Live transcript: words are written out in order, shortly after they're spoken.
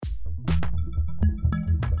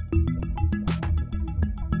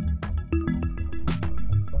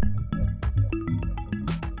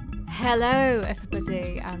Hello,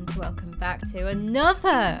 everybody, and welcome back to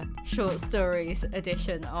another short stories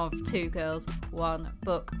edition of Two Girls, One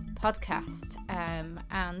Book podcast.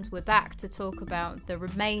 And we're back to talk about the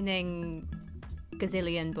remaining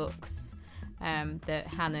gazillion books that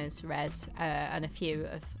Hannah's read, and a few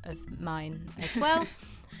of mine as well.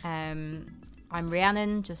 I'm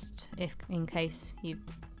Rhiannon, just in case you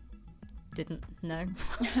didn't know.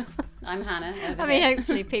 I'm Hannah. I mean,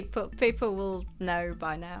 hopefully people will know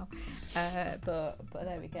by now. But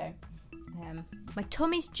there we go. My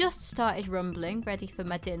tummy's just started rumbling, ready for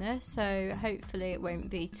my dinner, so hopefully it won't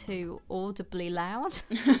be too audibly loud.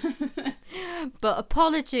 But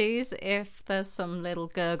apologies if there's some little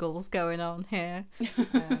gurgles going on here.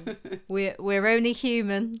 We're only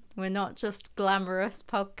human. We're not just glamorous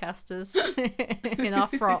podcasters in our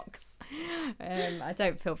frocks. I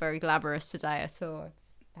don't feel very glamorous today at all. I've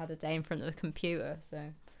just had a day in front of the computer, so.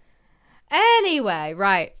 Anyway,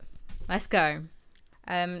 right, let's go.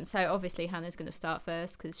 So obviously Hannah's going to start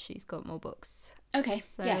first because she's got more books. Okay.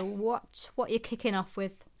 So yeah. What are you kicking off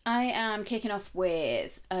with? I am kicking off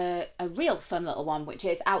with a real fun little one, which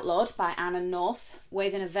is Outlawed by Anna North,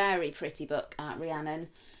 waving a very pretty book at Rhiannon.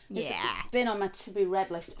 It's been on my to-be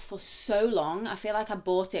read list for so long. I feel like I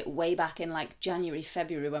bought it way back in like January,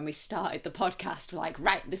 February when we started the podcast. Like,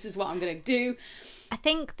 right, this is what I'm going to do. I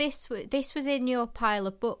think this was in your pile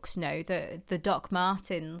of books, no? The Doc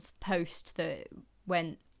Martens post that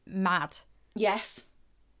went mad. Yes.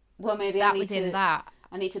 Well, maybe that was in that.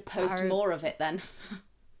 I need to post more of it then.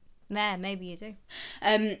 Yeah, maybe you do.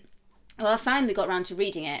 Well, I finally got around to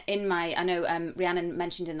reading it. I know Rhiannon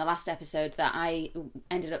mentioned in the last episode that I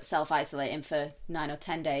ended up self-isolating for 9 or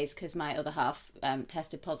 10 days because my other half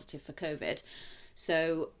tested positive for COVID.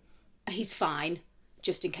 So he's fine,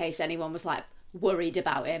 just in case anyone was like worried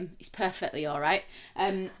about him. He's perfectly all right.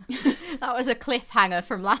 That was a cliffhanger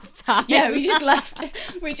from last time. Yeah, we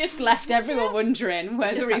just left everyone wondering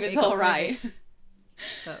whether he was all right.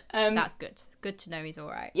 But that's good. Good to know he's all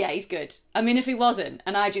right. Yeah, he's good. I mean, if he wasn't,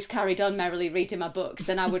 and I just carried on merrily reading my books,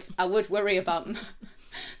 then I would worry about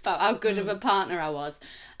how good of a partner I was.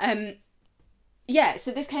 Yeah,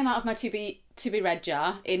 so this came out of my to be read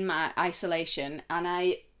jar in my isolation, and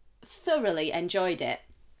I thoroughly enjoyed it.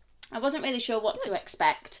 I wasn't really sure what to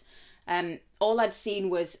expect. All I'd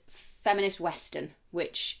seen was feminist Western,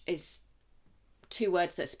 which is two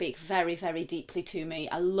words that speak very, very deeply to me.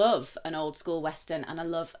 I love an old school Western and I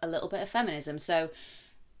love a little bit of feminism. So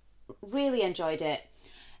really enjoyed it.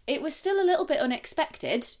 It was still a little bit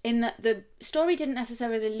unexpected in that the story didn't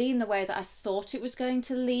necessarily lean the way that I thought it was going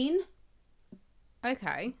to lean.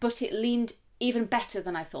 Okay. But it leaned even better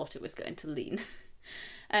than I thought it was going to lean.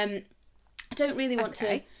 I don't really want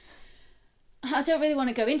to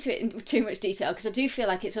go into it in too much detail because I do feel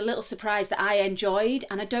like it's a little surprise that I enjoyed,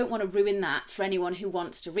 and I don't want to ruin that for anyone who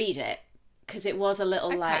wants to read it because it was a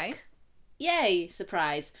little like, yay,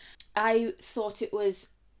 surprise. I thought it was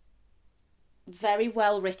very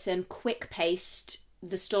well written, quick paced.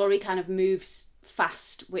 The story kind of moves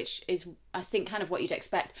fast, which is, I think, kind of what you'd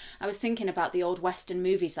expect. I was thinking about the old Western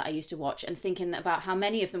movies that I used to watch and thinking about how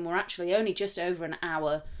many of them were actually only just over an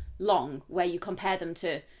hour long, where you compare them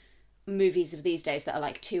to movies of these days that are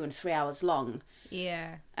like 2 and 3 hours long.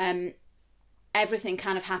 Yeah. Everything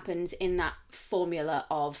kind of happens in that formula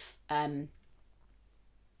of kind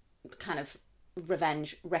of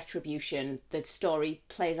revenge, retribution. The story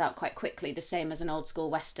plays out quite quickly, the same as an old school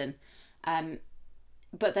Western.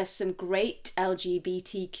 But there's some great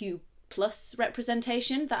LGBTQ plus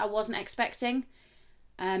representation that I wasn't expecting.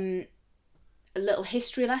 A little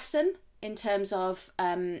history lesson in terms of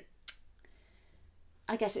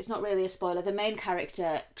I guess it's not really a spoiler. The main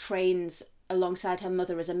character trains alongside her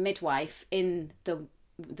mother as a midwife in the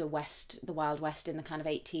West, the Wild West, in the kind of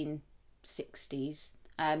 1860s.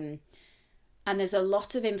 And there's a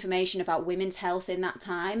lot of information about women's health in that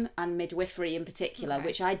time and midwifery in particular,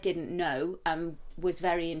 which I didn't know and was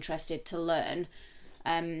very interested to learn.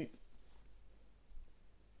 It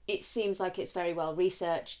seems like it's very well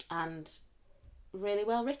researched and really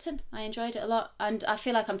well written. I enjoyed it a lot, and I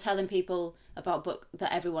feel like I'm telling people about a book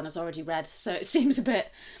that everyone has already read, so it seems a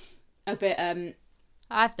bit I've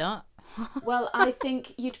not. Well, I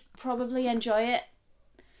think you'd probably enjoy it.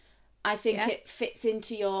 I think it fits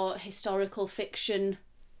into your historical fiction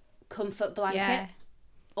comfort blanket,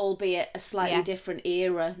 albeit a slightly different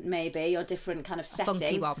era maybe, or different kind of setting. A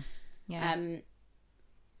funky one. Yeah.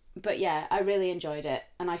 But yeah, I really enjoyed it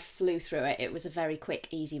and I flew through it. It was a very quick,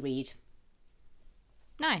 easy read.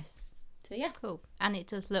 Nice. So yeah. Cool. And it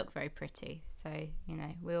does look very pretty. So,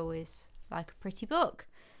 we always like a pretty book.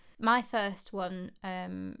 my first one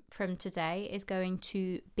from today is going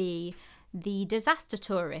to be The Disaster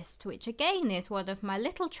Tourist, which again is one of my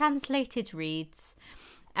little translated reads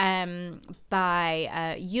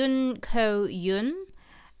by Yun Ko Yun.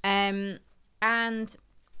 And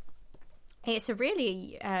it's a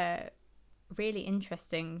really, really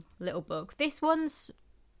interesting little book. This one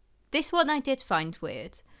I did find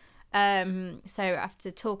weird. So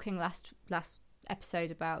after talking last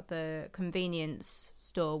episode about the convenience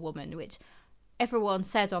store woman, which everyone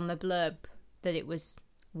said on the blurb that it was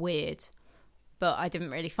weird, but I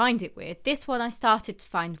didn't really find it weird. This one I started to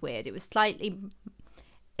find weird.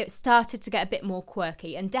 It started to get a bit more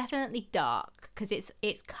quirky and definitely dark, because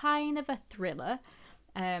it's kind of a thriller.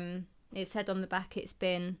 It said on the back it's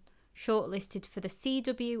been shortlisted for the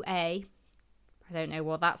CWA, I don't know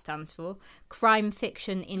what that stands for, Crime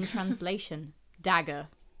Fiction in Translation, Dagger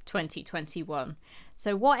 2021.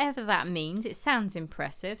 So whatever that means, it sounds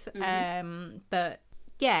impressive. But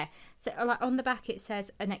yeah, so like on the back it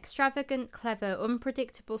says, an extravagant, clever,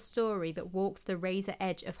 unpredictable story that walks the razor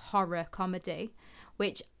edge of horror comedy,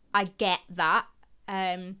 which I get that.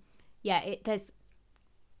 There's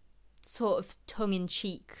sort of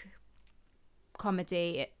tongue-in-cheek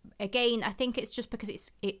comedy. Again, I think it's just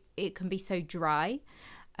because it can be so dry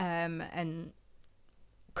and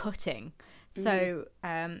cutting. So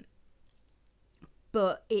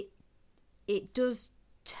but it does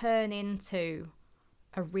turn into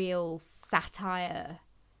a real satire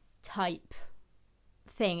type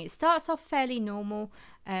thing. It starts off fairly normal.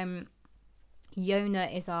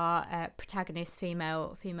 Yona is our protagonist,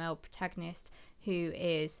 female protagonist, who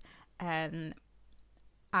is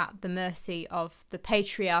at the mercy of the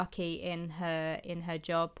patriarchy in her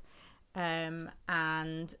job,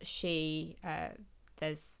 and she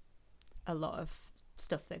there's a lot of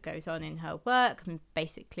stuff that goes on in her work, and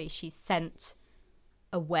basically she's sent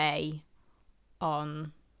away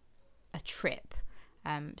on a trip.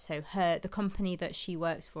 So the company that she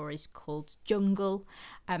works for is called Jungle,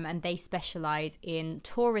 and they specialise in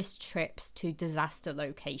tourist trips to disaster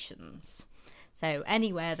locations. So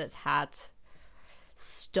anywhere that's had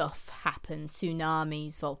stuff happen,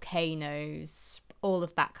 tsunamis, volcanoes, all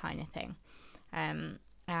of that kind of thing.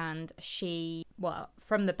 And she,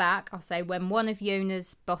 from the back, I'll say, when one of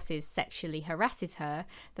Yona's bosses sexually harasses her,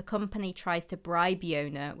 the company tries to bribe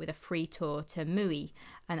Yona with a free tour to Mui,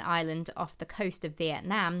 an island off the coast of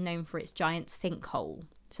Vietnam known for its giant sinkhole.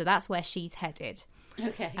 So that's where she's headed.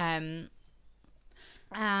 Okay.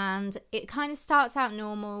 And it kind of starts out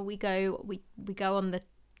normal. We go on the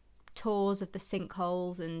tours of the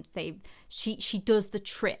sinkholes, and she does the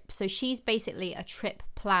trip. So she's basically a trip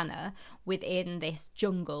planner within this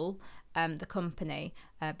Jungle, the company.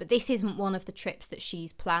 But this isn't one of the trips that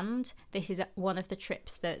she's planned. This is one of the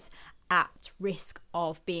trips that's at risk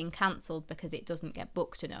of being cancelled because it doesn't get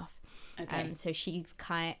booked enough. Okay. So she's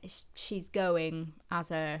going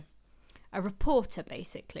as a reporter,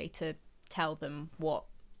 basically, to tell them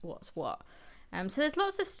what's what. So there's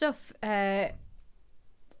lots of stuff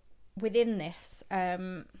within this,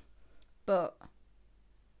 but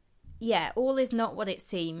yeah, all is not what it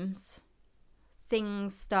seems.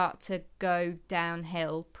 Things start to go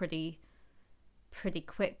downhill pretty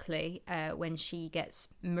quickly when she gets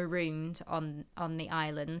marooned on the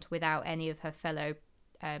island without any of her fellow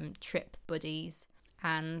trip buddies.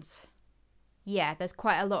 And yeah, there's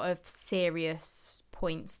quite a lot of serious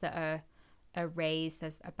points that are raised.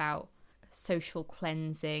 There's about social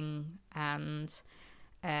cleansing and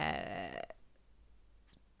the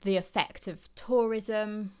effect of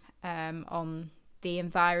tourism on the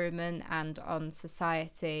environment and on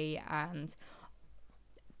society. And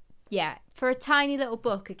yeah, for a tiny little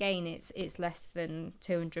book, again, it's less than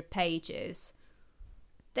 200 pages.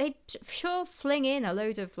 They sure fling in a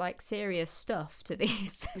load of like serious stuff to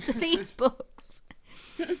these books.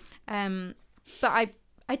 But I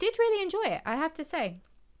did really enjoy it, I have to say.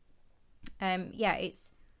 Yeah,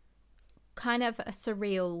 it's kind of a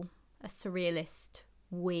surrealist,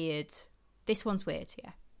 weird. This one's weird,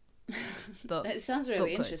 yeah. But it sounds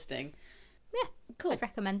really interesting. Yeah, cool. I'd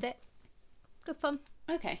recommend it. Good fun.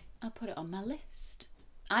 Okay, I'll put it on my list.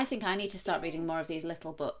 I think I need to start reading more of these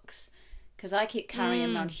little books, because I keep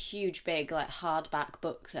carrying around huge, big, like hardback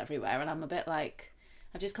books everywhere, and I'm a bit like,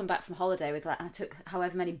 I've just come back from holiday with I took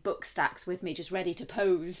however many book stacks with me, just ready to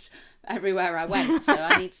pose everywhere I went. So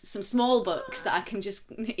I need some small books that I can just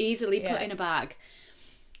easily put in a bag.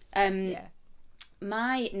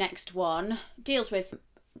 My next one deals with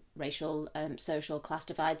racial, social class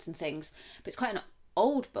divides and things, but it's quite an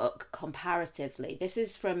old book comparatively. This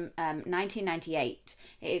is from 1998.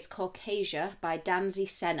 It is Caucasia by Danzy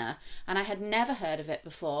Senna, and I had never heard of it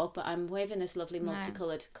before, but I'm waving this lovely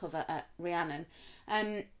multicoloured cover at Rhiannon.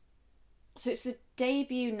 So it's the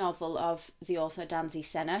debut novel of the author Danzy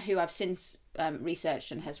Senna, who I've since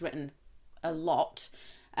researched and has written a lot.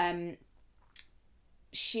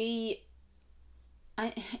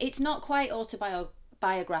 It's not quite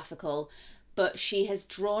autobiographical, but she has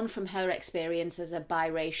drawn from her experience as a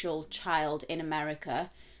biracial child in America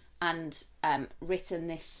and written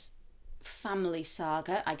this family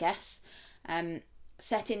saga, I guess,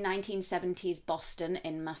 set in 1970s Boston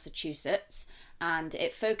in Massachusetts. And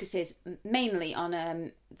it focuses mainly on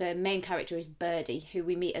the main character is Birdie, who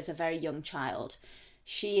we meet as a very young child.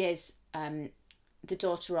 She is the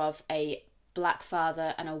daughter of a black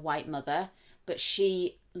father and a white mother, but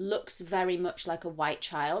she looks very much like a white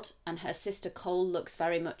child, and her sister Cole looks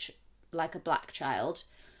very much like a black child.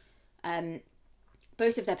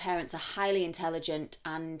 Both of their parents are highly intelligent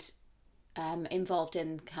and involved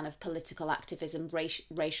in kind of political activism,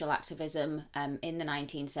 racial activism in the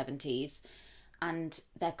 1970s. And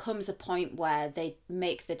there comes a point where they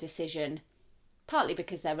make the decision, partly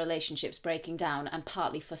because their relationship's breaking down and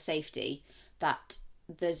partly for safety, that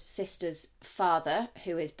the sister's father,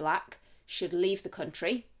 who is black, should leave the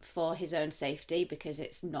country for his own safety, because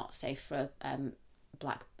it's not safe for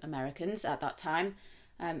black Americans at that time.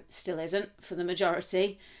 Still isn't for the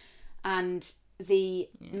majority. And the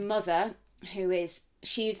mother,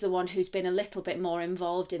 she's the one who's been a little bit more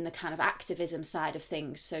involved in the kind of activism side of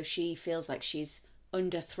things, so she feels like she's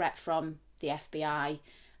under threat from the FBI.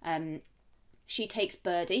 She takes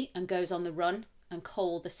Birdie and goes on the run, and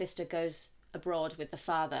Cole, the sister, goes abroad with the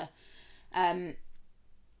father.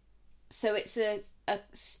 So it's a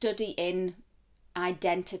study in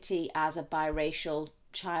identity as a biracial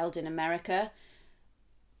child in America,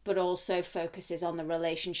 but also focuses on the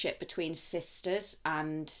relationship between sisters,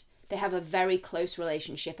 and they have a very close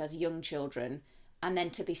relationship as young children, and then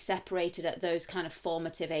to be separated at those kind of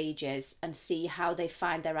formative ages and see how they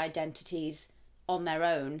find their identities on their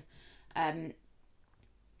own.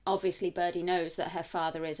 Obviously Birdie knows that her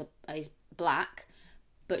father is black,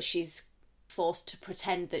 but she's forced to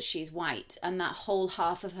pretend that she's white, and that whole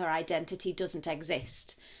half of her identity doesn't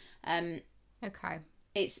exist. Okay.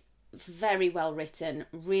 It's very well written,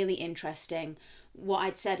 really interesting. What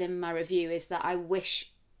I'd said in my review is that I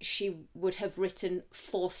wish she would have written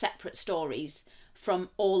 4 separate stories from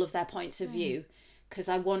all of their points of view, because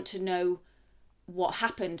I want to know what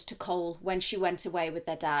happened to Cole when she went away with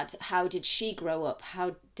their dad. How did she grow up?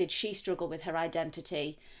 How did she struggle with her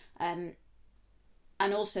identity?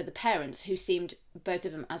 And also the parents, who seemed, both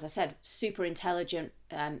of them, as I said, super intelligent.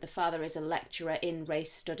 The father is a lecturer in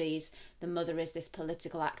race studies. The mother is this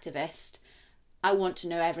political activist. I want to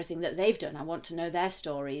know everything that they've done. I want to know their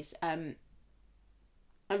stories. I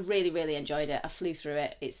really, really enjoyed it. I flew through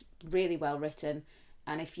it. It's really well written.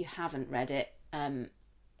 And if you haven't read it,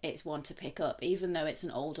 it's one to pick up. Even though it's an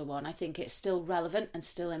older one, I think it's still relevant and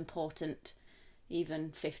still important,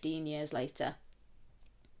 even 15 years later.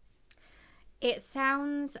 It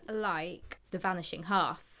sounds like The Vanishing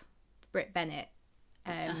Half, the Brit Bennett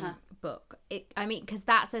book. Because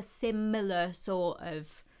that's a similar sort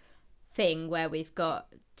of thing where we've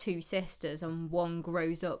got 2 sisters and one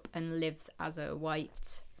grows up and lives as a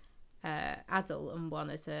white adult and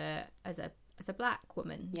one as a black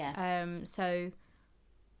woman. Yeah. So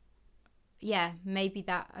yeah, maybe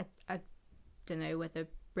that I don't know whether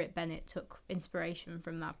Brit Bennett took inspiration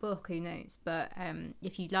from that book, who knows, but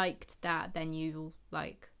if you liked that, then you'll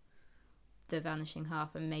like The Vanishing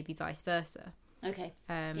Half, and maybe vice versa. Okay.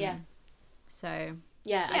 Yeah. So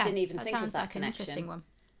yeah, I didn't even think of sounds that like connection. an interesting one.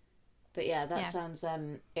 But yeah, that sounds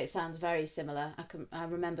it sounds very similar. I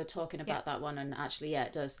remember talking about that one, and actually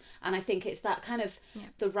it does. And I think it's that kind of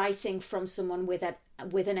the writing from someone with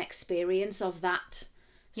an experience of that.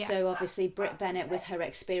 Yeah. So obviously Brit Bennett with her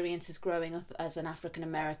experiences growing up as an African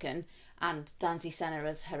American, and Danzy Senna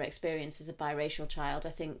as her experience as a biracial child.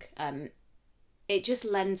 I think it just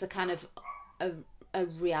lends a kind of a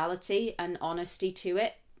reality and honesty to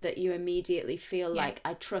it that you immediately feel like,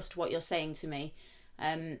 I trust what you're saying to me.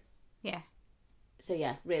 Yeah. So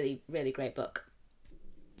yeah, really, really great book.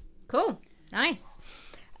 Cool. Nice.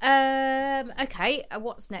 Okay,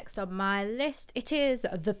 what's next on my list? It is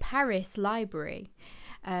The Paris Library.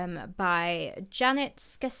 By Janet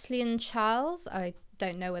Skeslien-Charles. I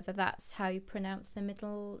don't know whether that's how you pronounce the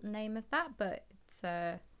middle name of that, but it's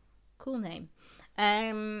a cool name.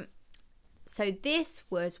 So this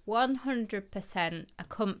was 100% a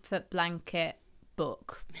comfort blanket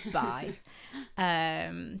book by.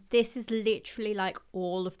 This is literally like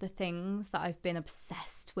all of the things that I've been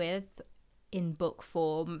obsessed with in book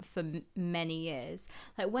form for many years.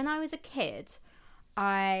 Like when I was a kid,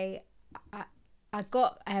 I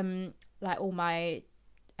got like all my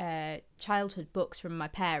childhood books from my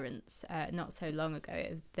parents not so long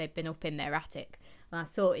ago. They'd been up in their attic, and I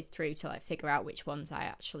sorted through to like figure out which ones I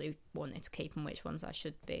actually wanted to keep and which ones I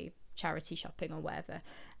should be charity shopping or whatever.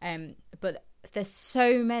 But there's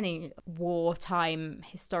so many wartime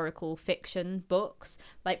historical fiction books,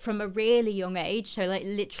 like from a really young age. So like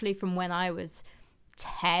literally from when I was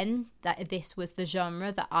 10, that this was the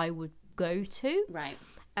genre that I would go to. Right.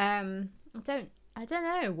 I don't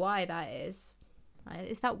know why that is.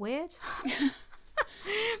 Is that weird?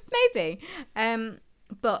 Maybe.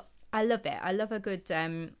 But I love it. I love a good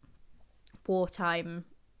wartime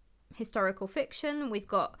historical fiction. We've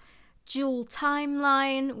got dual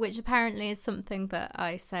timeline, which apparently is something that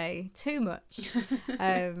I say too much.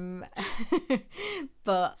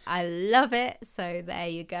 But I love it, so there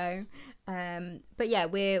you go. But yeah,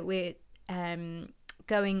 we're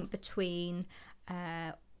going between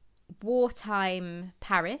wartime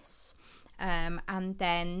Paris and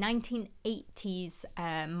then 1980s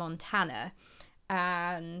Montana,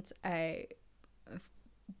 and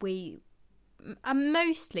I'm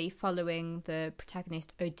mostly following the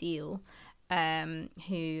protagonist Odile,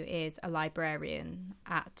 who is a librarian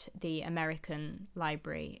at the American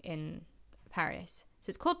Library in Paris. So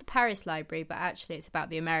it's called the Paris Library, but actually it's about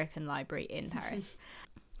the American Library in Paris.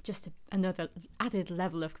 Just another added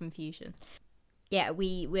level of confusion. Yeah,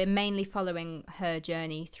 we're mainly following her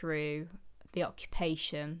journey through the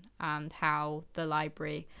occupation and how the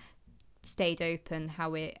library stayed open,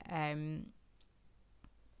 how it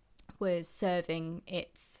was serving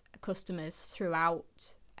its customers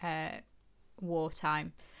throughout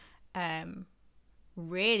wartime.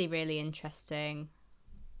 Really, really interesting.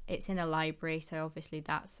 It's in a library, so obviously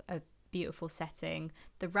that's a beautiful setting.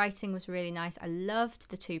 The writing was really nice. I loved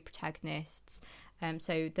the two protagonists.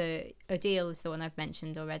 So the Odile is the one I've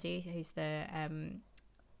mentioned already, who's the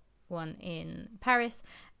one in Paris,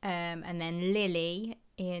 and then Lily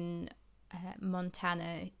in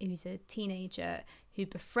Montana, who's a teenager who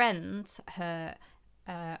befriends her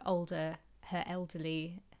elderly,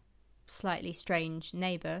 slightly strange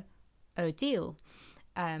neighbour, Odile.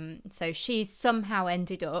 So she's somehow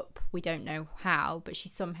ended up, we don't know how, but she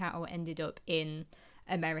somehow ended up in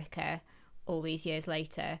America all these years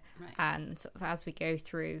later. Right. And sort of as we go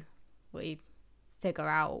through, we figure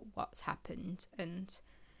out what's happened. And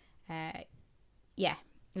yeah,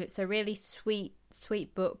 it's a really sweet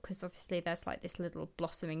book, because obviously there's like this little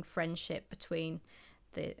blossoming friendship between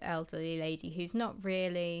the elderly lady, who's not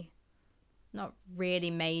really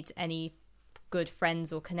made any good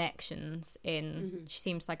friends or connections in. Mm-hmm. She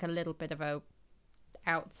seems like a little bit of a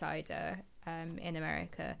outsider in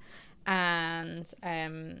America, and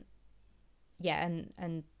yeah,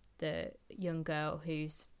 and the young girl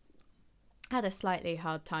who's had a slightly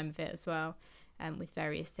hard time of it as well, with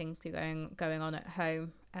various things going on at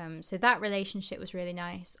home. So that relationship was really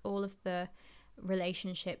nice. All of the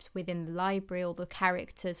relationships within the library, all the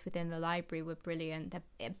characters within the library were brilliant.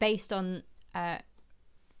 They're based on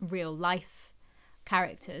real life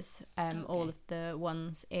characters. Okay. All of the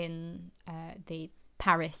ones in the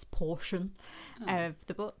Paris portion of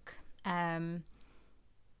the book.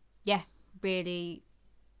 Yeah, really,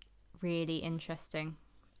 really interesting.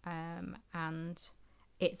 And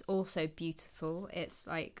it's also beautiful. It's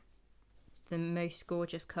like the most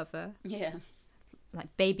gorgeous cover. Yeah.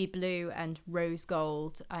 Like baby blue and rose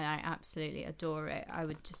gold, and I absolutely adore it.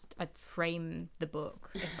 I'd frame the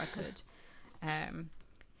book if I could.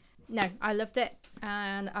 No, I loved it,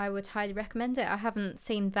 and I would highly recommend it. I haven't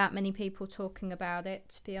seen that many people talking about it,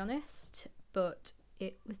 to be honest, but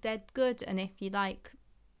it was dead good. And if you like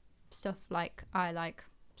stuff like I like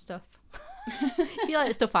stuff, if you like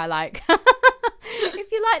the stuff I like, if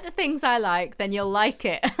you like the things I like, then you'll like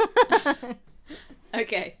it.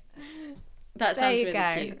 Okay. That sounds really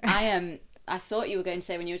cute. I thought you were going to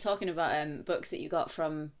say, when you were talking about books that you got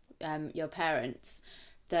from your parents,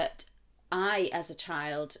 that I, as a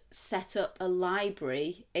child, set up a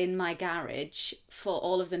library in my garage for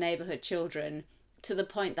all of the neighbourhood children, to the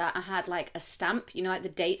point that I had like a stamp, you know, like the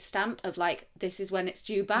date stamp of like, this is when it's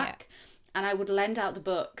due back. Yeah. And I would lend out the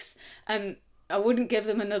books. I wouldn't give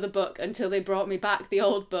them another book until they brought me back the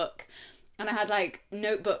old book. And I had like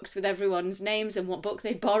notebooks with everyone's names and what book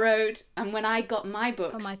they borrowed. And when I got my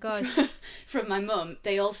books, oh my gosh, from my mum,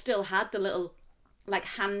 they all still had the little like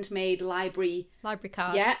handmade library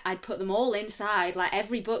cards. Yeah, I'd put them all inside. Like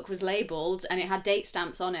every book was labelled and it had date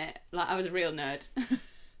stamps on it. Like I was a real nerd.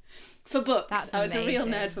 For books. I was a real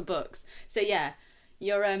nerd for books. So yeah,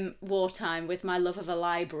 your wartime with my love of a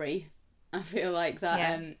library. I feel like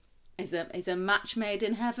that is a match made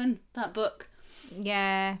in heaven, that book.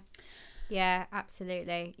 Yeah. Yeah,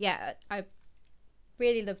 absolutely. Yeah, I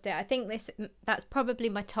really loved it. I think that's probably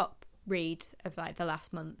my top read of like the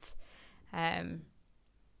last month.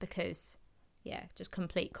 Because just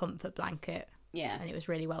complete comfort blanket. Yeah. And it was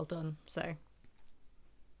really well done. So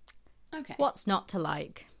okay. What's not to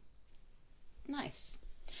like? Nice.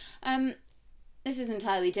 This is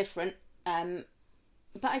entirely different. But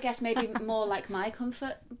I guess maybe more like my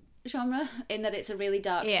comfort genre, in that it's a really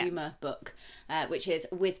dark humour book, which is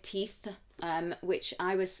With Teeth, which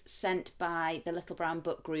I was sent by the Little Brown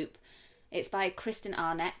Book Group. It's by Kristen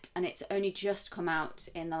Arnett, and it's only just come out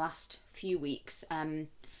in the last few weeks.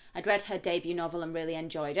 I'd read her debut novel and really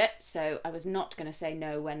enjoyed it, so I was not going to say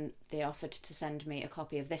no when they offered to send me a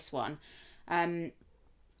copy of this one. And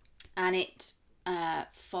it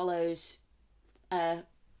follows a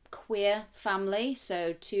queer family,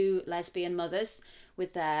 so two lesbian mothers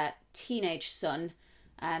with their teenage son,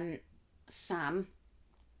 Sam.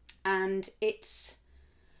 And it's,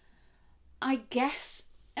 I guess,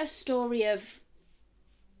 a story of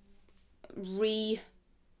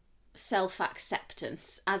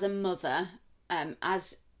self-acceptance as a mother,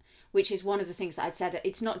 which is one of the things that I'd said.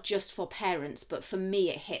 It's not just for parents, but for me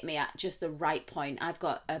it hit me at just the right point. I've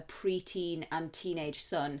got a preteen and teenage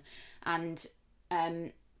son, and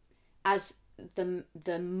as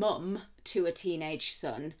the mum to a teenage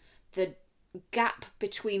son, the gap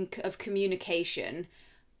of communication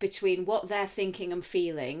between what they're thinking and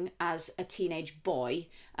feeling as a teenage boy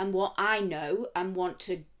and what I know and want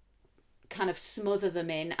to kind of smother them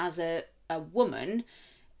in as a woman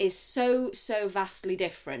is so vastly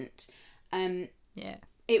different.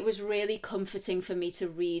 It was really comforting for me to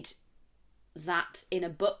read that in a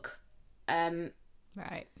book.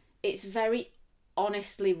 Right. It's very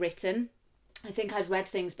honestly written. I think I'd read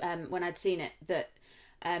things when I'd seen it that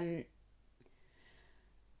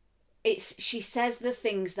she says the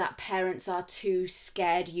things that parents are too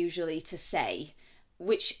scared usually to say,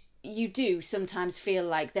 which you do sometimes feel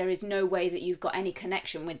like there is no way that you've got any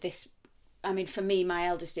connection with this. I mean, for me, my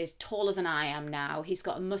eldest is taller than I am now. He's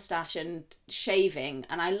got a mustache and shaving,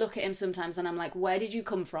 and I look at him sometimes and I'm like, where did you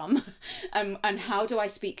come from? And how do I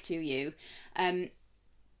speak to you?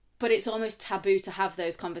 But it's almost taboo to have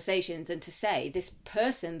those conversations and to say, this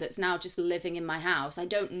person that's now just living in my house, I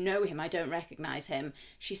don't know him, I don't recognise him.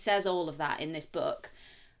 She says all of that in this book,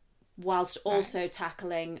 whilst also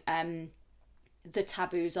tackling the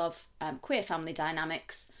taboos of queer family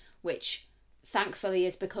dynamics, which thankfully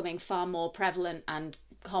is becoming far more prevalent and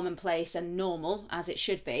commonplace and normal, as it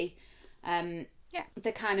should be.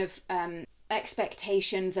 The kind of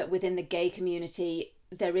expectation that within the gay community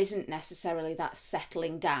there isn't necessarily that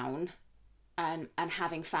settling down and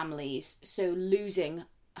having families, so losing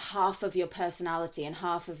half of your personality and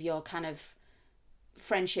half of your kind of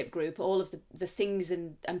friendship group, all of the things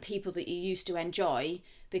and people that you used to enjoy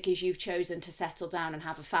because you've chosen to settle down and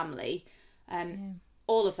have a family.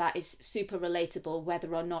 All of that is super relatable,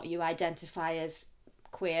 whether or not you identify as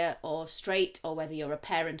queer or straight, or whether you're a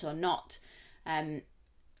parent or not.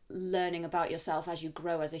 Learning about yourself as you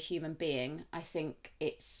grow as a human being, I think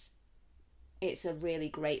it's a really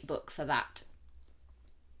great book for that.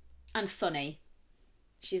 And funny.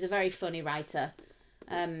 She's a very funny writer.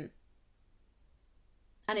 And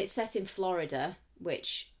it's set in Florida,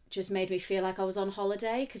 which just made me feel like I was on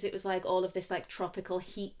holiday, because it was like all of this like tropical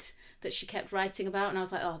heat that she kept writing about, and I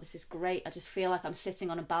was like, oh, this is great. I just feel like I'm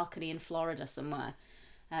sitting on a balcony in Florida somewhere.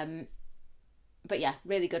 But yeah,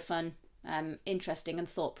 really good fun. Interesting and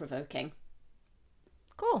thought-provoking.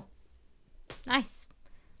 Cool. Nice.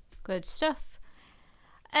 Good stuff.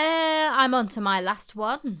 I'm on to my last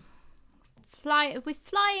one. We're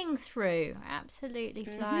flying through. Absolutely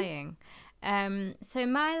flying. So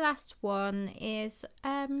my last one is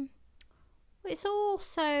it's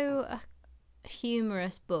also a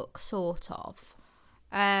humorous book, sort of.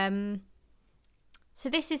 So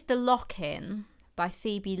this is The Lock-In by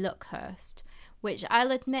Phoebe Luckhurst, which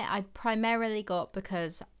I'll admit I primarily got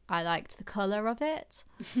because I liked the colour of it.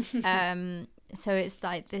 So it's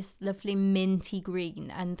like this lovely minty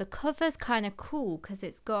green, and the cover's kind of cool because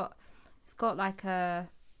it's got like a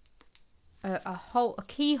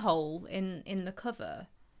keyhole in the cover.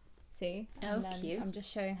 See? Oh, cute. I'm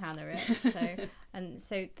just showing Hannah it.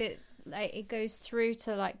 So it goes through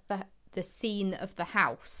to like the scene of the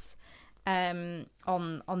house on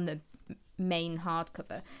the main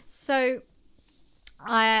hardcover. So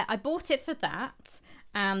I bought it for that,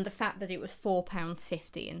 and the fact that it was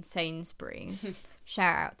 £4.50 in Sainsbury's.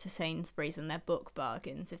 Shout out to Sainsbury's and their book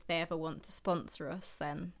bargains. If they ever want to sponsor us,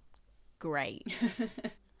 then great.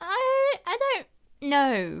 I don't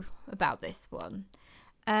know about this one.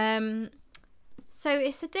 So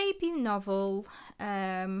it's a debut novel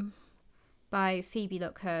by Phoebe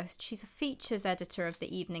Luckhurst. She's a features editor of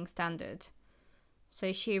the Evening Standard.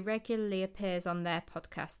 So she regularly appears on their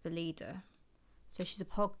podcast, The Leader. So she's a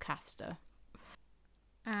podcaster.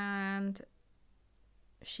 And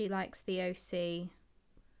she likes the OC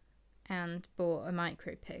and bought a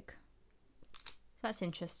micro pig. That's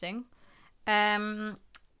interesting. I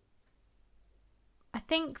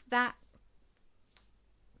think that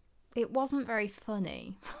it wasn't very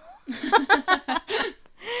funny.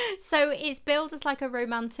 So it's billed as like a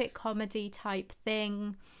romantic comedy type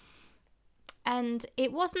thing. And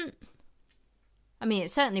it wasn't... I mean,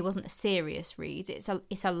 it certainly wasn't a serious read. It's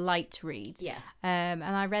a light read. Yeah. And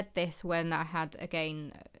I read this when I had,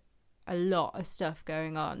 again, a lot of stuff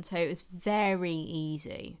going on. So it was very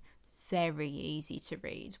easy to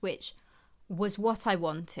read, which was what I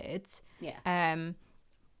wanted. Yeah.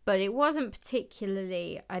 But it wasn't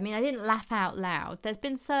particularly... I mean, I didn't laugh out loud. There's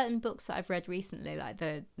been certain books that I've read recently, like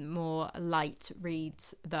the more light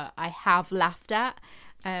reads, that I have laughed at.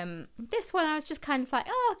 This one I was just kind of like,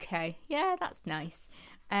 oh, okay, yeah, that's nice.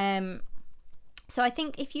 So I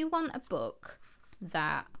think if you want a book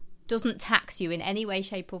that doesn't tax you in any way,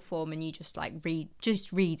 shape or form, and you just like read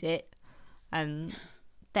it, then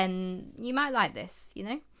you might like this, you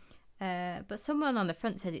know. But someone on the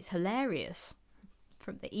front says it's hilarious,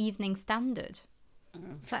 from the Evening Standard.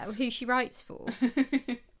 Is that who she writes for?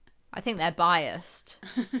 I think they're biased.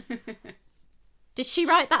 Did she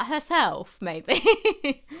write that herself, maybe?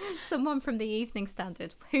 Someone from the Evening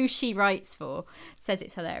Standard, who she writes for, says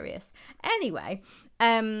it's hilarious. Anyway,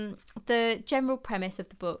 the general premise of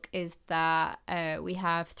the book is that we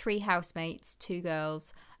have 3 housemates, 2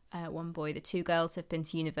 girls, 1 boy. The 2 girls have been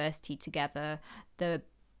to university together. The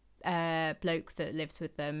bloke that lives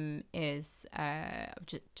with them is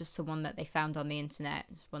just someone that they found on the internet.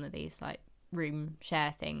 It's one of these like room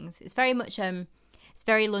share things. It's very much... it's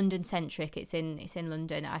very London centric. It's in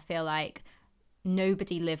London. I feel like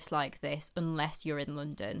nobody lives like this unless you're in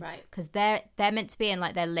London, right? Because they're meant to be in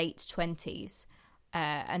like their late 20s,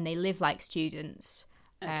 and they live like students.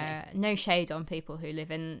 Okay. No shade on people who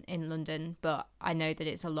live in London, but I know that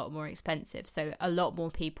it's a lot more expensive. So a lot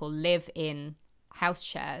more people live in house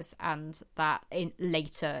shares, and that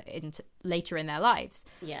later in their lives.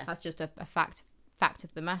 Yeah, that's just a fact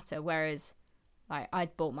of the matter. Whereas, like,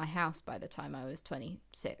 I'd bought my house by the time I was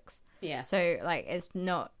 26. Yeah. So like it's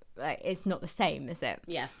not the same, is it?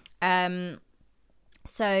 Yeah.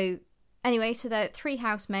 So anyway, so they're 3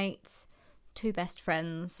 housemates, 2 best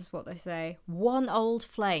friends, is what they say. 1 old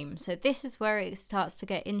flame. So this is where it starts to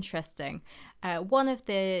get interesting. One of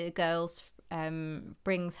the girls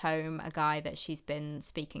brings home a guy that she's been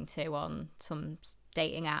speaking to on some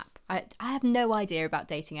dating app. I have no idea about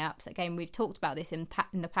dating apps. Again, we've talked about this in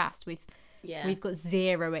the past. We've got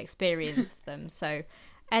 0 experience of them. So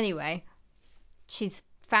anyway, she's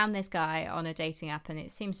found this guy on a dating app, and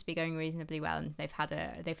it seems to be going reasonably well, and they've had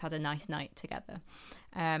a nice night together.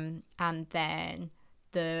 And then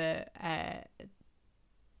there's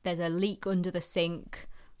a leak under the sink.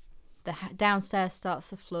 The downstairs starts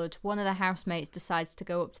to flood. One of the housemates decides to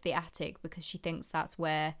go up to the attic because she thinks that's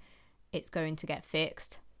where it's going to get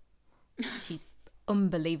fixed. She's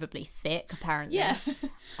unbelievably thick, apparently. Yeah.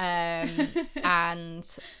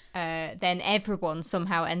 And then everyone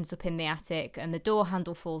somehow ends up in the attic, and the door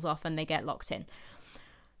handle falls off, and they get locked in.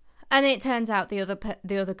 And it turns out the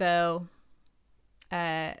other girl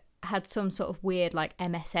had some sort of weird like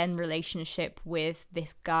MSN relationship with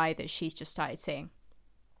this guy that she's just started seeing.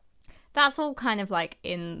 That's all kind of like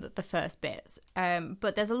in the first bits.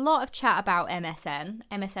 But there's a lot of chat about MSN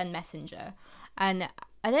Messenger. And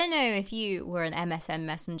I don't know if you were an MSN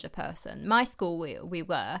Messenger person. My school, we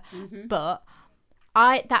were. Mm-hmm. But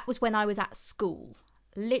that was when I was at school.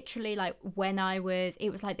 Literally, like,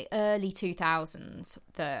 it was like the early 2000s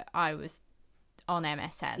that I was on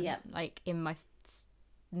MSN. Yeah. Like, in my,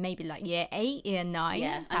 maybe like year 8, year 9.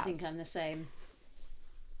 Yeah, I think I'm the same.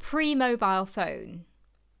 Pre-mobile phone.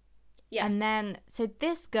 Yeah. And then, so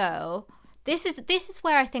this girl, this is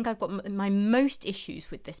where I think I've got my most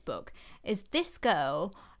issues with this book, is this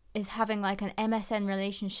girl is having like an MSN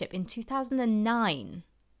relationship in 2009.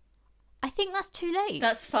 I think that's too late.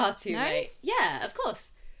 That's far too late. Yeah, of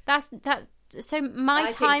course. So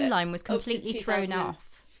my timeline was completely thrown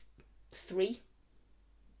off. 3.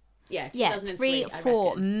 Yeah, Yeah, 2003, 3 I 4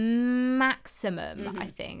 reckon. maximum, I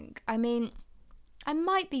think. I mean, I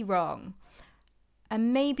might be wrong.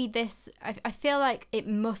 And maybe this, I feel like it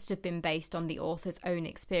must have been based on the author's own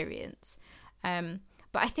experience. But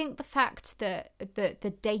I think the fact that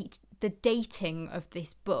the dating of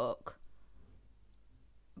this book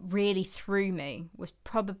really threw me was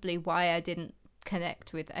probably why I didn't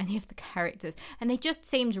connect with any of the characters. And they just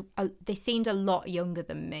seemed a lot younger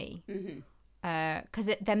than me. Because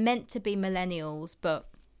they're meant to be millennials, but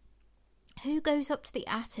who goes up to the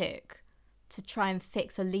attic to try and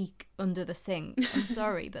fix a leak under the sink? I'm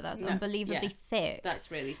sorry, but that's unbelievably thick.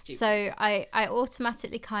 That's really stupid. So I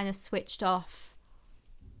automatically kind of switched off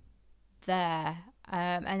there,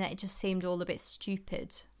 and it just seemed all a bit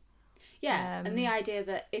stupid. Yeah, and the idea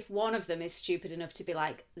that if one of them is stupid enough to be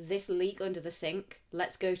like, this leak under the sink,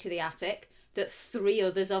 let's go to the attic, that 3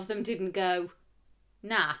 others of them didn't go,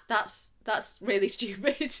 nah, that's really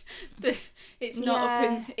stupid. It's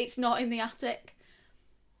not in the attic.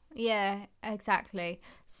 Yeah, exactly.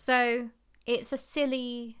 So it's a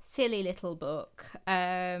silly little book,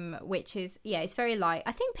 which is, it's very light.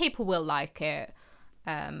 I think people will like it,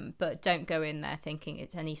 but don't go in there thinking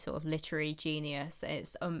it's any sort of literary genius.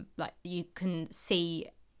 It's like you can see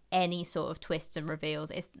any sort of twists and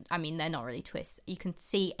reveals. They're not really twists. You can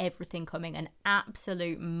see everything coming an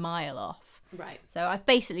absolute mile off. Right. So I've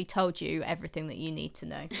basically told you everything that you need to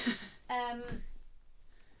know.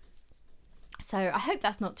 So I hope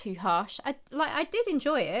that's not too harsh. I did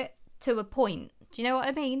enjoy it to a point. Do you know what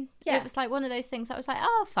I mean? Yeah. It was like one of those things that I was like,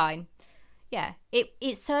 oh, fine. Yeah.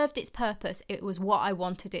 It served its purpose. It was what I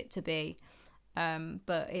wanted it to be.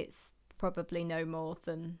 But it's probably no more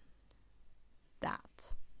than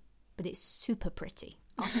that. But it's super pretty.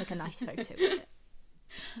 I'll take a nice photo with it.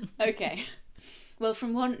 Okay. Well,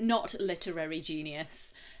 from one not literary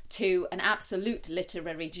genius to an absolute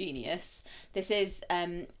literary genius, this is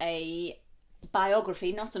a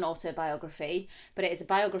biography, not an autobiography, but it is a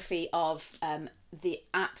biography of the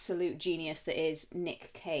absolute genius that is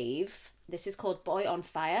Nick Cave. This is called Boy on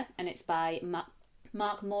Fire, and it's by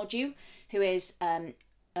Mark Mordew, who is a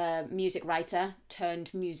music writer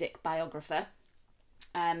turned music biographer.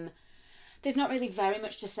 There's not really very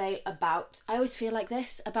much to say about, I always feel like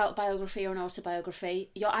this, about biography or an autobiography.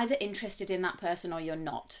 You're either interested in that person or you're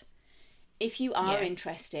not. If you are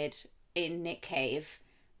interested in Nick Cave,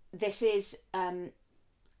 this is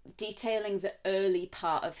detailing the early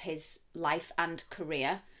part of his life and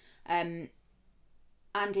career, and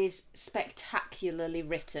is spectacularly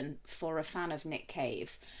written for a fan of Nick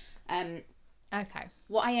Cave. Okay.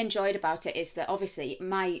 What I enjoyed about it is that obviously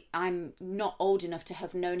I'm not old enough to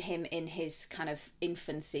have known him in his kind of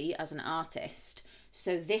infancy as an artist.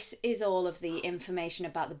 So this is all of the information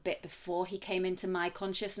about the bit before he came into my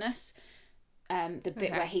consciousness. The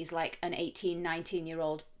bit where he's like an 18,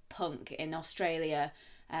 19-year-old punk in Australia,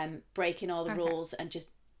 breaking all the rules and just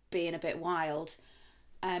being a bit wild.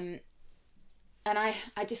 And I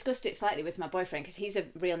discussed it slightly with my boyfriend because he's a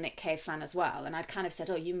real Nick Cave fan as well. And I'd kind of said,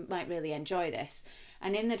 oh, you might really enjoy this.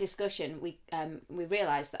 And in the discussion, we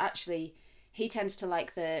realised that actually he tends to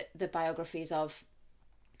like the biographies of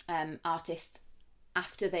artists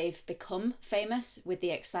after they've become famous with the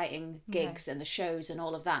exciting gigs and the shows and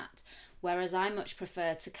all of that. Whereas I much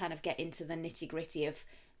prefer to kind of get into the nitty gritty of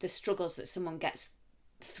the struggles that someone gets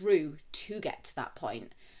through to get to that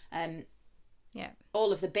point.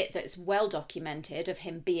 All of the bit that's well documented of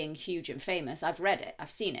him being huge and famous, I've read it, I've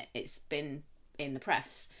seen it, it's been in the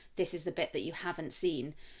press. This is the bit that you haven't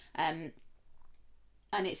seen, and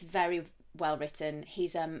it's very well written.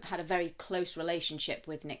 He's had a very close relationship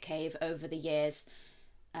with Nick Cave over the years,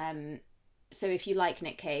 so if you like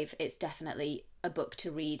Nick Cave, it's definitely a book to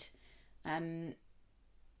read.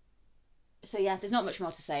 So yeah, there's not much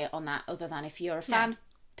more to say on that other than if you're a fan,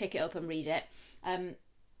 pick it up and read it.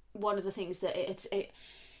 One of the things that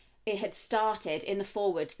it had started in the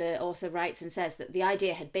foreword, the author writes and says that the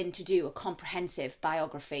idea had been to do a comprehensive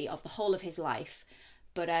biography of the whole of his life,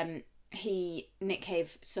 but Nick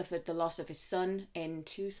Cave suffered the loss of his son in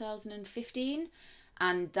 2015,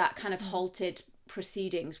 and that kind of halted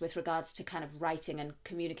proceedings with regards to kind of writing and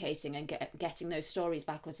communicating and getting those stories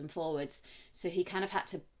backwards and forwards. So he kind of had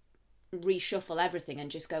to reshuffle everything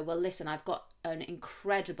and just go, well, listen, I've got an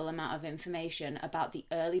incredible amount of information about the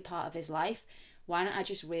early part of his life. Why don't I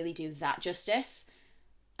just really do that justice?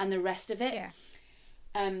 And the rest of it,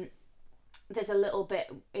 there's a little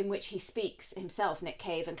bit in which he speaks himself, Nick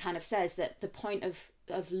Cave, and kind of says that the point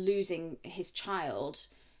of losing his child,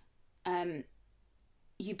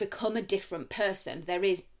 you become a different person. There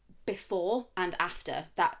is before and after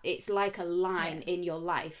that. It's like a line in your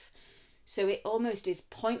life. So it almost is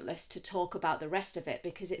pointless to talk about the rest of it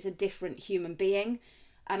because it's a different human being.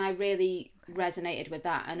 And I really resonated with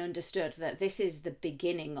that and understood that this is the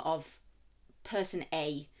beginning of person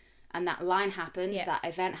A. And that line happens, that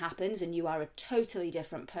event happens, and you are a totally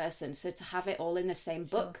different person. So to have it all in the same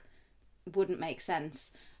book wouldn't make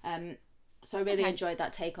sense. So I really enjoyed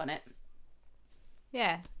that take on it.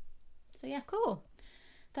 Yeah. So yeah. Cool.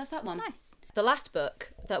 That's that one. Nice. The last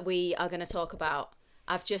book that we are going to talk about,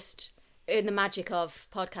 I've just, in the magic of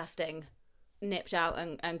podcasting, nipped out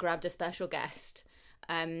and grabbed a special guest.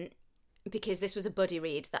 Because this was a buddy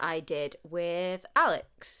read that I did with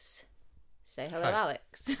Alex. Say hello, Hi.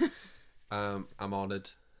 Alex. I'm honoured.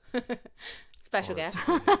 Special guest.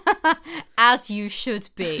 As you should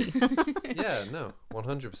be. Yeah, no,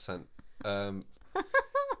 100%.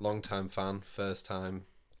 Long-time fan, first-time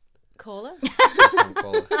Caller.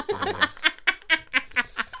 caller. Yeah.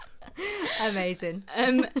 Amazing.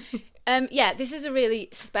 Yeah, this is a really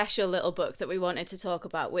special little book that we wanted to talk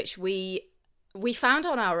about, which we found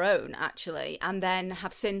on our own, actually, and then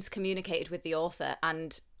have since communicated with the author,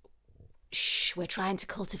 and we're trying to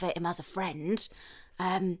cultivate him as a friend.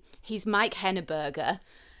 He's Mike Henneberger,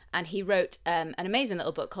 and he wrote an amazing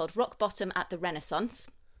little book called Rock Bottom at the Renaissance,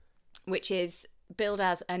 which is billed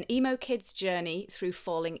as an emo kid's journey through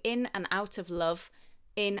falling in and out of love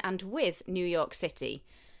in and with New York City.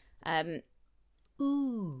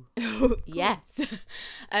 Ooh. Yes.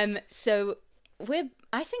 So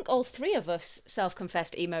I think all three of us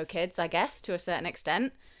self-confessed emo kids, I guess, to a certain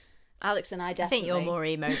extent. Alex and I I definitely. think you're more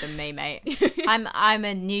emo than me, mate. I'm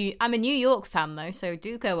a New York fan though, so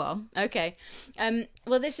do go on. Okay.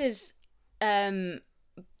 Well, this is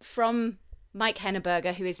from Mike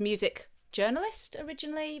Henneberger, who is music journalist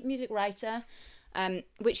originally, music writer,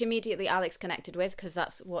 which immediately Alex connected with because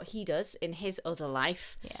that's what he does in his other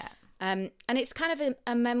life. Yeah. And it's kind of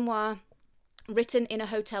a memoir written in a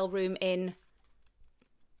hotel room in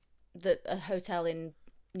a hotel in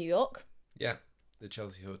New York. Yeah, the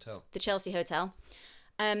Chelsea Hotel. The Chelsea Hotel.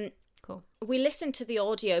 Cool. We listened to the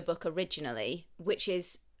audiobook originally, which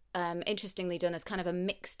is interestingly done as kind of a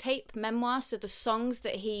mixtape memoir. So the songs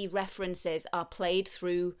that he references are played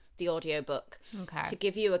through the audiobook Okay. to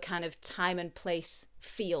give you a kind of time and place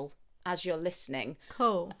feel as you're listening,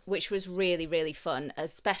 Cool. which was really, really fun,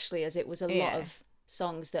 especially as it was a lot of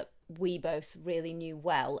songs that we both really knew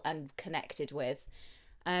well and connected with.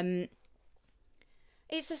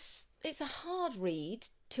 It's a hard read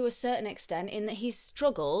to a certain extent in that he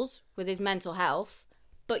struggles with his mental health,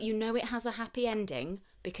 but you know it has a happy ending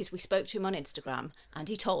because we spoke to him on Instagram and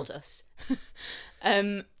he told us.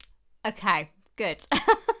 Okay. Good.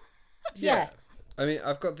 Yeah. I mean,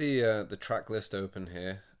 I've got the track list open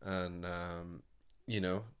here, and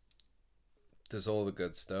there's all the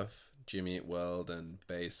good stuff: Jimmy Eat World and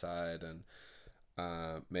Bayside and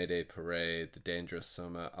Mayday Parade, The Dangerous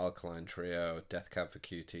Summer, Alkaline Trio, Death Cab for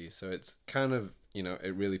Cutie. So it's kind of,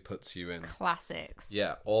 it really puts you in Classics.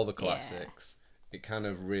 Yeah, all the classics. Yeah. It kind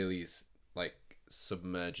of really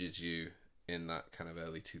submerges you in that kind of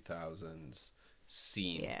early 2000s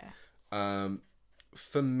scene. Yeah.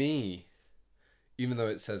 For me, even though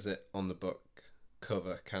it says it on the book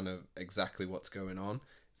cover, kind of exactly what's going on,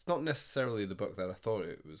 it's not necessarily the book that I thought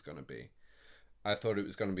it was going to be. I thought it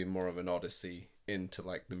was going to be more of an odyssey into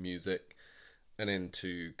like the music and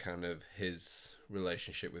into kind of his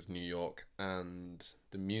relationship with New York and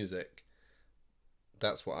the music.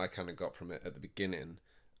 That's what I kind of got from it at the beginning.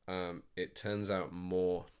 It turns out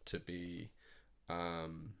more to be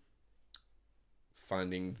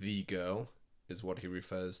finding the girl is what he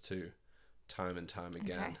refers to time and time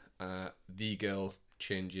again. Okay. The girl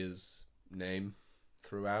changes name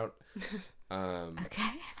throughout.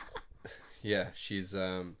 Okay. Yeah, she's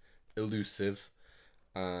elusive,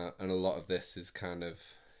 and a lot of this is kind of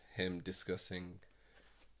him discussing,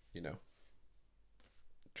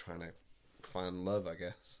 trying to find love, I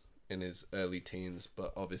guess, in his early teens,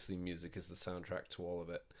 but obviously music is the soundtrack to all of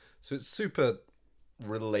it. So it's super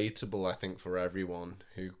relatable, I think, for everyone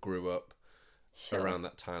who grew up around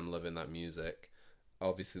that time loving that music.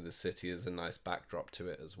 Obviously the city is a nice backdrop to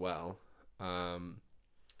it as well. I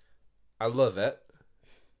love it.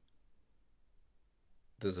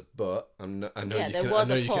 There's a but. I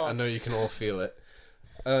know you can all feel it.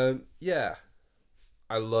 Yeah,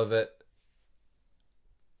 I love it.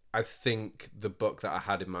 I think the book that I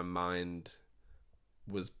had in my mind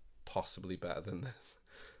was possibly better than this.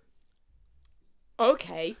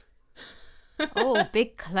 Okay. Oh,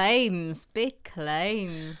 big claims. Big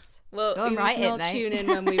claims. Well, go and write can it, all mate. tune in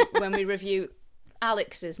when we review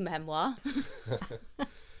Alex's memoir.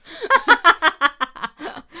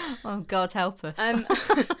 Oh, God help us.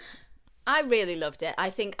 I really loved it. I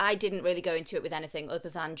think I didn't really go into it with anything other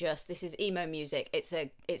than just, this is emo music. It's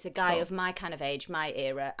a guy Cool. of my kind of age, my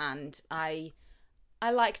era, and I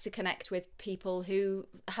like to connect with people who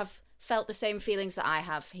have felt the same feelings that I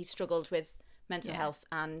have. He struggled with mental health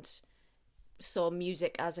and saw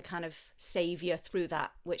music as a kind of saviour through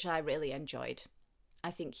that, which I really enjoyed.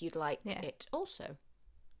 I think you'd like it also.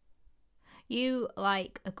 You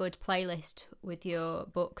like a good playlist with your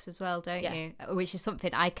books as well, don't Yeah. you? Which is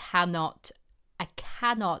something I cannot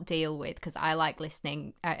deal with, because I like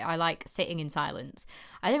listening. I like sitting in silence.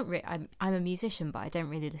 I'm a musician, but I don't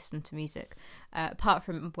really listen to music, apart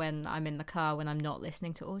from when I'm in the car when I'm not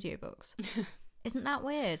listening to audiobooks. Isn't that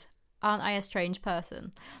weird? Aren't I a strange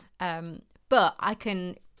person? But I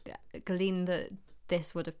can glean that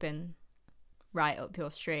this would have been right up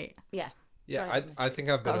your street. Yeah. Yeah, Right. I think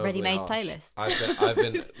I've been got a ready-made overly playlist. harsh. I've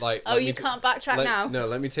been like. Oh, you can't backtrack now? No,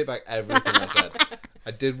 let me take back everything I said.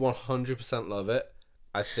 I did 100% love it.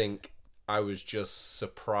 I think I was just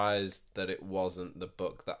surprised that it wasn't the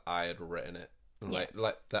book that I had written it, like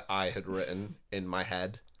that I had written in my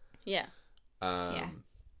head. Yeah.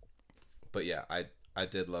 But yeah, I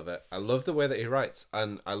did love it. I love the way that he writes,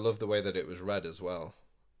 and I love the way that it was read as well.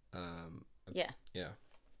 Yeah. Yeah.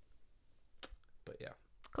 But yeah.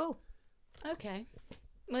 Cool. Okay.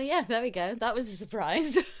 Well, yeah, there we go. That was a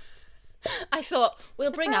surprise. I thought,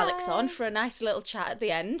 we'll bring Alex on for a nice little chat at the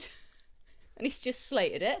end. And he's just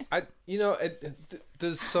slated it.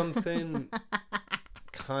 There's something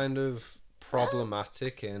kind of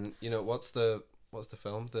problematic in, what's the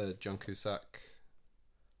film? The John Cusack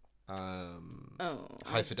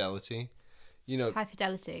High Fidelity. High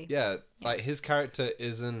Fidelity. Yeah, like his character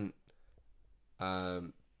isn't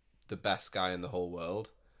the best guy in the whole world.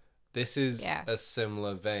 This is a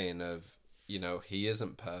similar vein of, he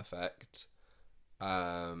isn't perfect.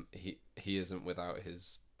 He isn't without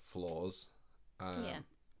his flaws. And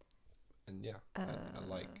yeah, I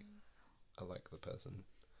like the person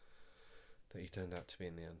that he turned out to be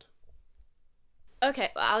in the end. Okay,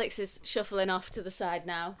 well, Alex is shuffling off to the side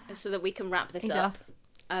now so that we can wrap this He's up.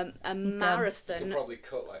 off. A He's marathon. You'll probably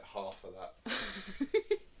cut like half of that.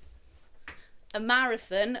 A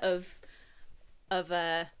marathon of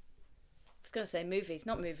I was going to say movies,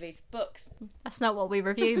 not movies, books. That's not what we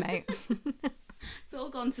review, mate. It's all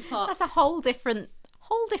gone to pot. That's a whole different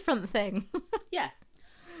thing. Yeah.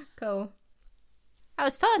 Cool. That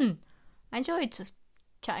was fun. I enjoyed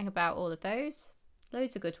chatting about all of those.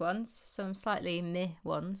 Loads of good ones, some slightly meh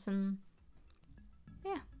ones, and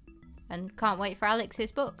yeah. And can't wait for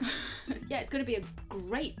Alex's book. Yeah, it's going to be a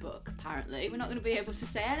great book, apparently. We're not going to be able to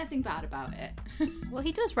say anything bad about it. Well,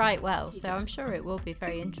 he does write well, so I'm sure it will be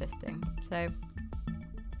very interesting. So,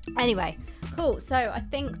 anyway, cool. So, I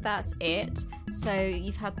think that's it. So,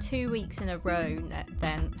 you've had 2 weeks in a row,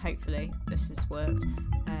 then, hopefully, this has worked,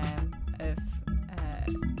 of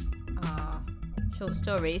our short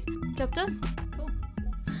stories. Job done. Cool.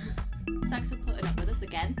 Thanks for putting up with us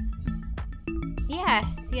again. Yes,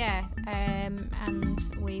 yeah. And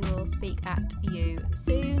we will speak at you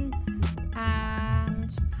soon.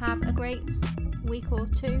 And have a great week or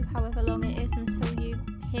two, however long it is, until you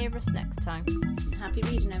hear us next time. Happy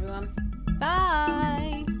reading, everyone.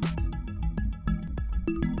 Bye!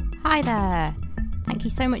 Hi there. Thank you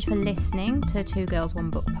so much for listening to Two Girls One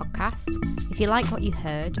Book podcast. If you like what you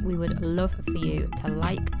heard, we would love for you to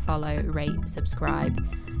like, follow, rate, subscribe.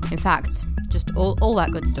 In fact, just all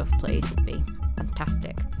that good stuff, please, would be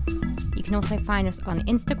fantastic. You can also find us on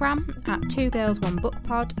Instagram at Two Girls One Book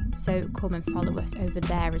Pod, so come and follow us over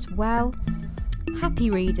there as well. Happy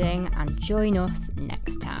reading and join us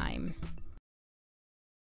next time.